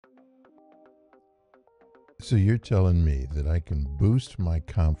So you're telling me that I can boost my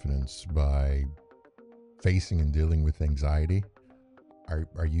confidence by facing and dealing with anxiety?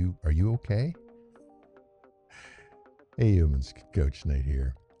 Are you okay? Hey humans, Coach Nate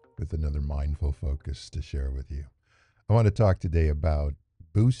here with another mindful focus to share with you. I want to talk today about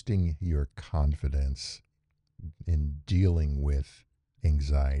boosting your confidence in dealing with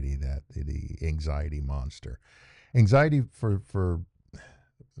anxiety, that the anxiety monster. Anxiety for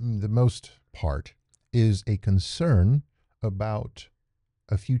the most part is a concern about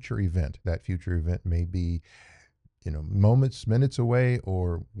a future event. That future event may be, moments, minutes away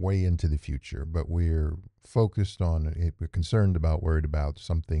or way into the future, but we're focused on it. We're concerned about, worried about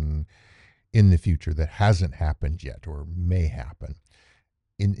something in the future that hasn't happened yet or may happen.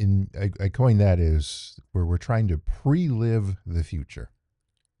 I coined that as where we're trying to pre-live the future.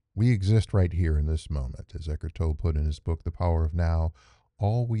 We exist right here in this moment. As Eckhart Tolle put in his book, The Power of Now,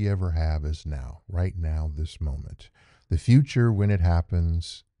 all we ever have is now, right now, this moment. The future, when it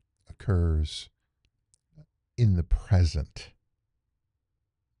happens, occurs in the present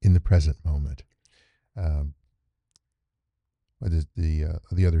moment. Um, what is the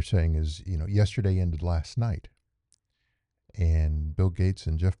other saying is, yesterday ended last night. And Bill Gates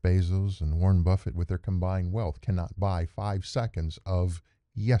and Jeff Bezos and Warren Buffett, with their combined wealth, cannot buy 5 seconds of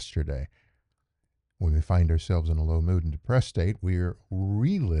yesterday. When we find ourselves in a low mood and depressed state, we're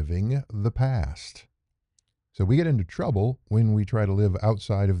reliving the past. So we get into trouble when we try to live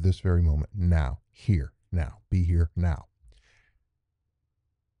outside of this very moment. Now, here, now, be here, now.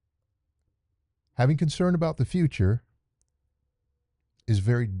 Having concern about the future is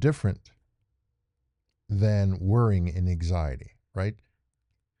very different than worrying and anxiety, right?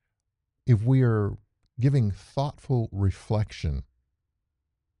 If we are giving thoughtful reflection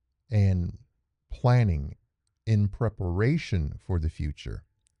and planning in preparation for the future,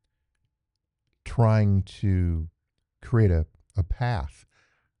 trying to create a path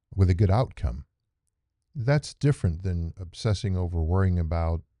with a good outcome, that's different than obsessing over worrying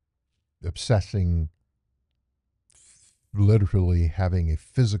about obsessing, literally having a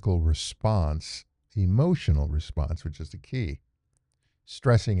physical response, emotional response, which is the key,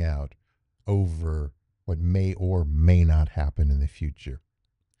 stressing out over what may or may not happen in the future.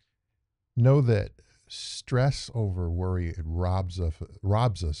 Know that stress over worry, it robs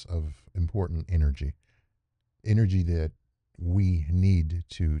us of important energy that we need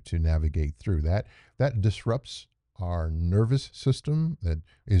to navigate through. That disrupts our nervous system, that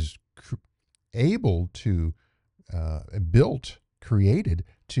is able to created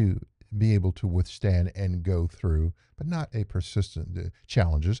to be able to withstand and go through, but not a persistent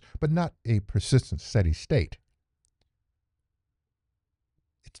challenges, but not a persistent steady state.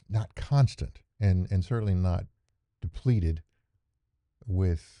 It's not constant and certainly not depleted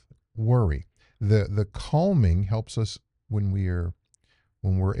with worry. The calming helps us when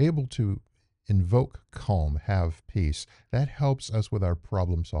we're able to invoke calm, have peace. That helps us with our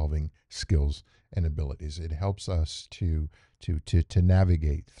problem solving skills and abilities. It helps us to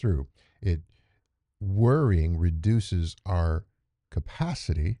navigate through. It Worrying reduces our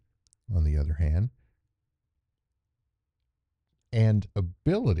capacity, on the other hand, and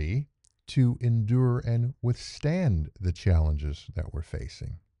ability to endure and withstand the challenges that we're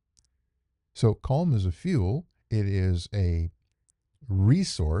facing. So, calm is a fuel, it is a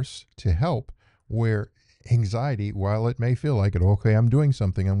resource to help where anxiety, while it may feel like it, okay, I'm doing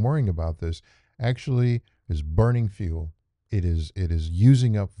something, I'm worrying about this, actually is burning fuel. It is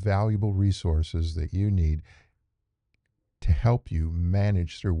using up valuable resources that you need to help you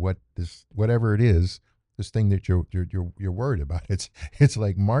manage through whatever it is, this thing that you're worried about. It's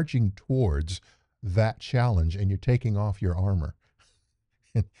like marching towards that challenge, and you're taking off your armor.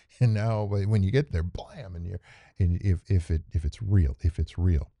 And now when you get there, blam, and if it's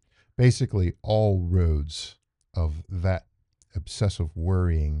real, basically all roads of that obsessive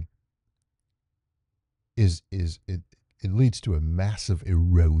worrying it leads to a massive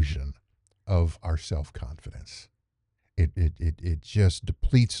erosion of our self-confidence. It just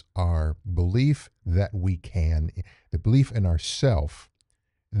depletes our belief that we can, the belief in ourself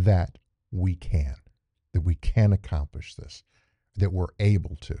that we can, that we can accomplish this, that we're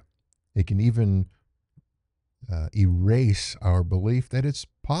able to. It can even erase our belief that it's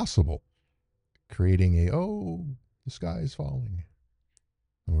possible, creating the sky is falling.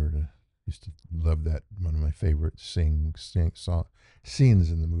 Used to love that. One of my favorite scenes in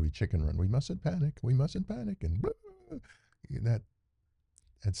the movie Chicken Run. We mustn't panic. We mustn't panic. And that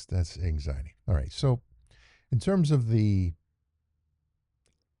that's anxiety. All right. So, in terms of the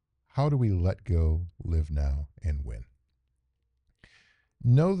how do we let go, live now, and win?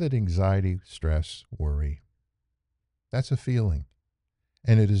 Know that anxiety, stress, worry That's a feeling.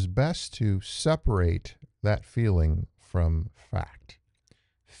 And it is best to separate that feeling from fact.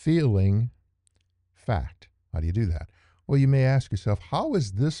 Feeling, fact. How do you do that? Well, you may ask yourself, how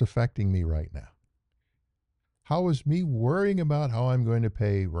is this affecting me right now? How is me worrying about how I'm going to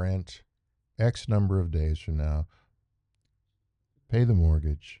pay rent X number of days from now, pay the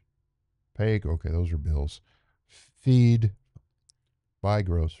mortgage, okay, those are bills, feed, buy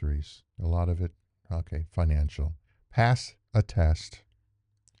groceries, a lot of it, okay, financial, pass a test.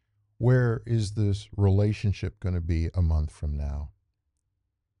 Where is this relationship going to be a month from now?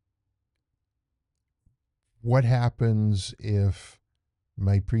 What happens if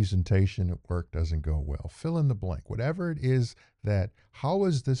my presentation at work doesn't go well? Fill in the blank. Whatever it is that, how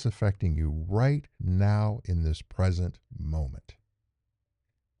is this affecting you right now in this present moment?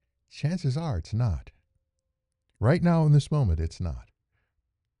 Chances are it's not. Right now in this moment, it's not.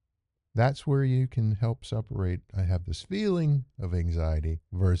 That's where you can help separate. I have this feeling of anxiety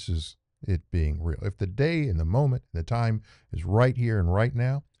versus it being real. If the day and the moment, the time is right here and right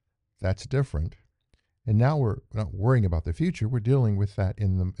now, that's different. And now we're not worrying about the future. We're dealing with that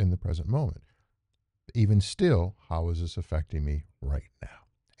in the present moment. Even still, how is this affecting me right now?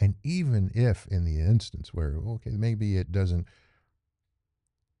 And even if in the instance where, okay, maybe it doesn't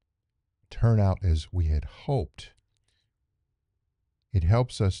turn out as we had hoped, it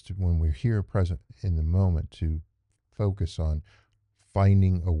helps us to, when we're here present in the moment, to focus on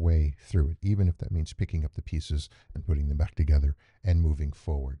finding a way through it, even if that means picking up the pieces and putting them back together and moving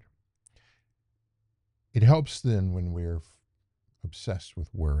forward. It helps then when we're obsessed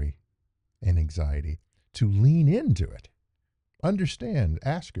with worry and anxiety to lean into it. Understand,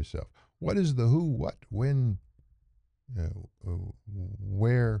 ask yourself, what is the who, what, when,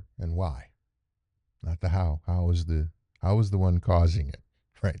 where, and why? Not the how. How is the one causing it?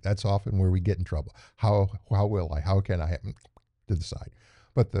 Right. That's often where we get in trouble. How will I? How can I? To the side.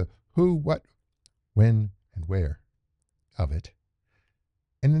 But the who, what, when, and where of it.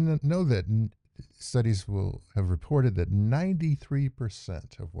 And then know that studies will have reported that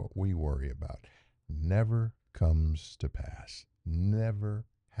 93% of what we worry about never comes to pass, never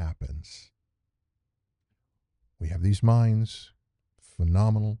happens. We have these minds,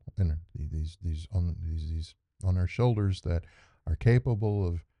 phenomenal, and these on our shoulders that are capable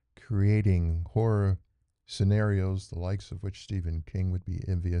of creating horror scenarios, the likes of which Stephen King would be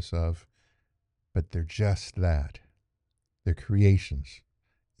envious of. But they're just that. They're creations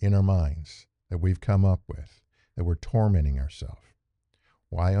in our minds that we've come up with, that we're tormenting ourselves.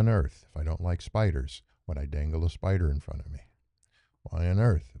 Why on earth, if I don't like spiders, would I dangle a spider in front of me? Why on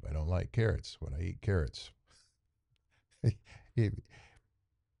earth, if I don't like carrots, would I eat carrots?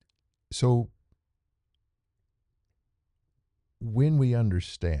 So when we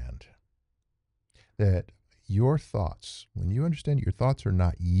understand that your thoughts, when you understand your thoughts are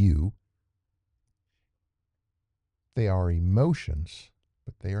not you, they are emotions,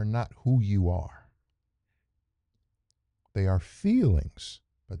 but they are not who you are. They are feelings,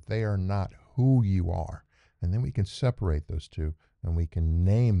 but they are not who you are. And then we can separate those two and we can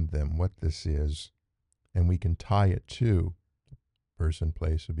name them what this is, and we can tie it to person,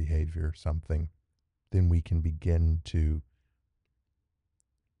 place, a behavior, something. Then we can begin to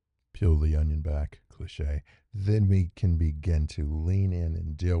peel the onion back, cliche. Then we can begin to lean in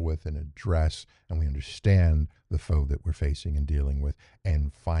and deal with and address, and we understand the foe that we're facing and dealing with,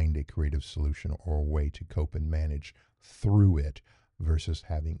 and find a creative solution or a way to cope and manage through it versus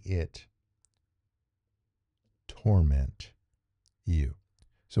having it torment you.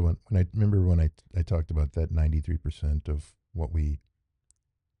 So when I remember when I talked about that 93% of what we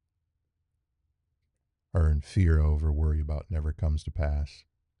are in fear of or worry about never comes to pass.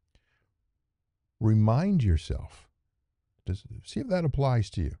 Remind yourself, see if that applies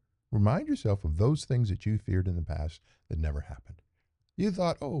to you. Remind yourself of those things that you feared in the past that never happened. You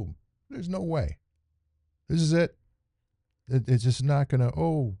thought, oh, there's no way. This is it. It's just not going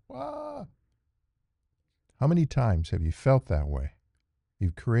to, How many times have you felt that way?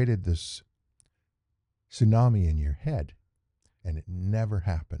 You've created this tsunami in your head, and it never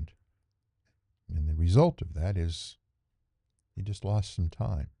happened. And the result of that is you just lost some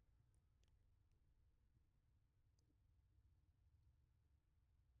time.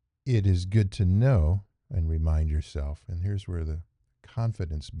 It is good to know and remind yourself, and here's where the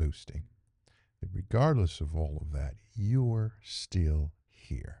confidence boosting, that regardless of all of that, you're still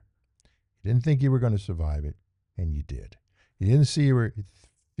here. You didn't think you were going to survive it, and you did. You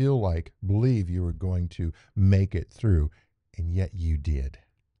didn't believe you were going to make it through, and yet you did.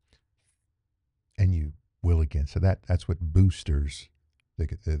 And you will again. So that's what boosters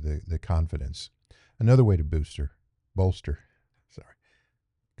the confidence. Another way to booster bolster,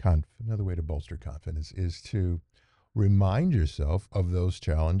 sorry, another way to bolster confidence is to remind yourself of those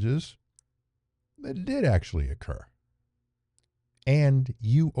challenges that did actually occur and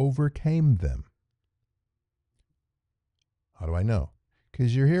you overcame them. How do I know?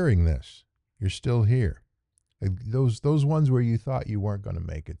 Because you're hearing this. You're still here. Those ones where you thought you weren't going to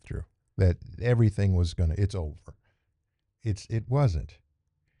make it through, that everything was going to, it's over. It wasn't.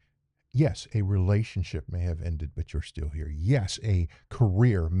 Yes, a relationship may have ended, but you're still here. Yes, a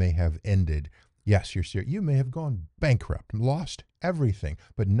career may have ended. Yes, you're still, you may have gone bankrupt, lost everything,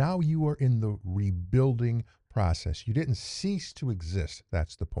 but now you are in the rebuilding process. You didn't cease to exist.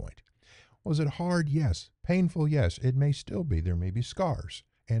 That's the point. Was it hard? Yes. Painful? Yes. It may still be. There may be scars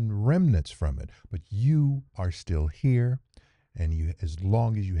and remnants from it, but you are still here. And you, as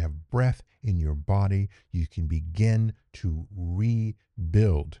long as you have breath in your body, you can begin to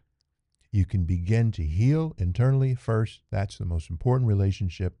rebuild. You can begin to heal internally first. That's the most important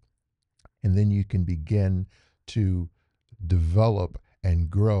relationship. And then you can begin to develop and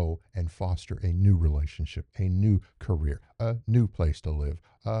grow and foster a new relationship, a new career, a new place to live,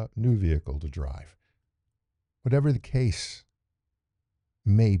 a new vehicle to drive. Whatever the case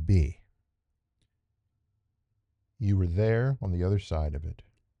may be, you were there on the other side of it.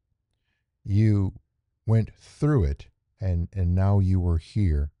 You went through it, and now you are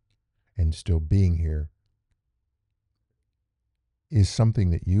here, and still being here is something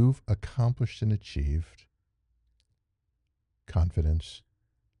that you've accomplished and achieved. Confidence,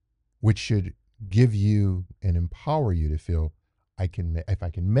 which should give you and empower you to feel, if I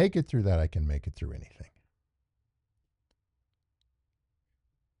can make it through that, I can make it through anything.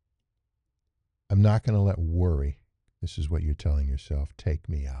 I'm not going to let worry, this is what you're telling yourself, take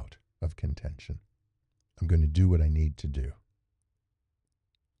me out of contention. I'm going to do what I need to do.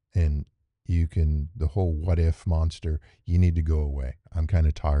 And you can, the whole what if monster, you need to go away. I'm kind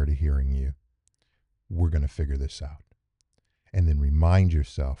of tired of hearing you. We're going to figure this out. And then remind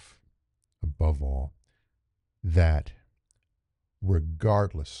yourself, above all, that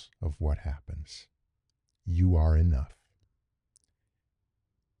regardless of what happens, you are enough.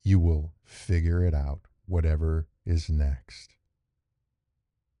 You will figure it out, whatever is next,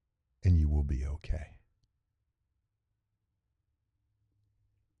 and you will be okay.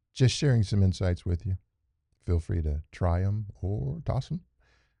 Just sharing some insights with you. Feel free to try them or toss them.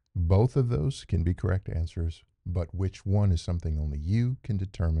 Both of those can be correct answers, but which one is something only you can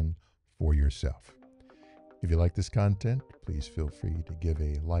determine for yourself. If you like this content, please feel free to give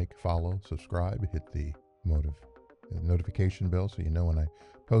a like, follow, subscribe, hit the notification bell so you know when I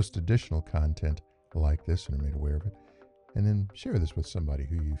post additional content like this and are made aware of it. And then share this with somebody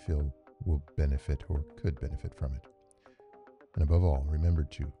who you feel will benefit or could benefit from it. And above all, remember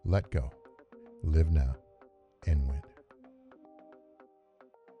to let go, live now,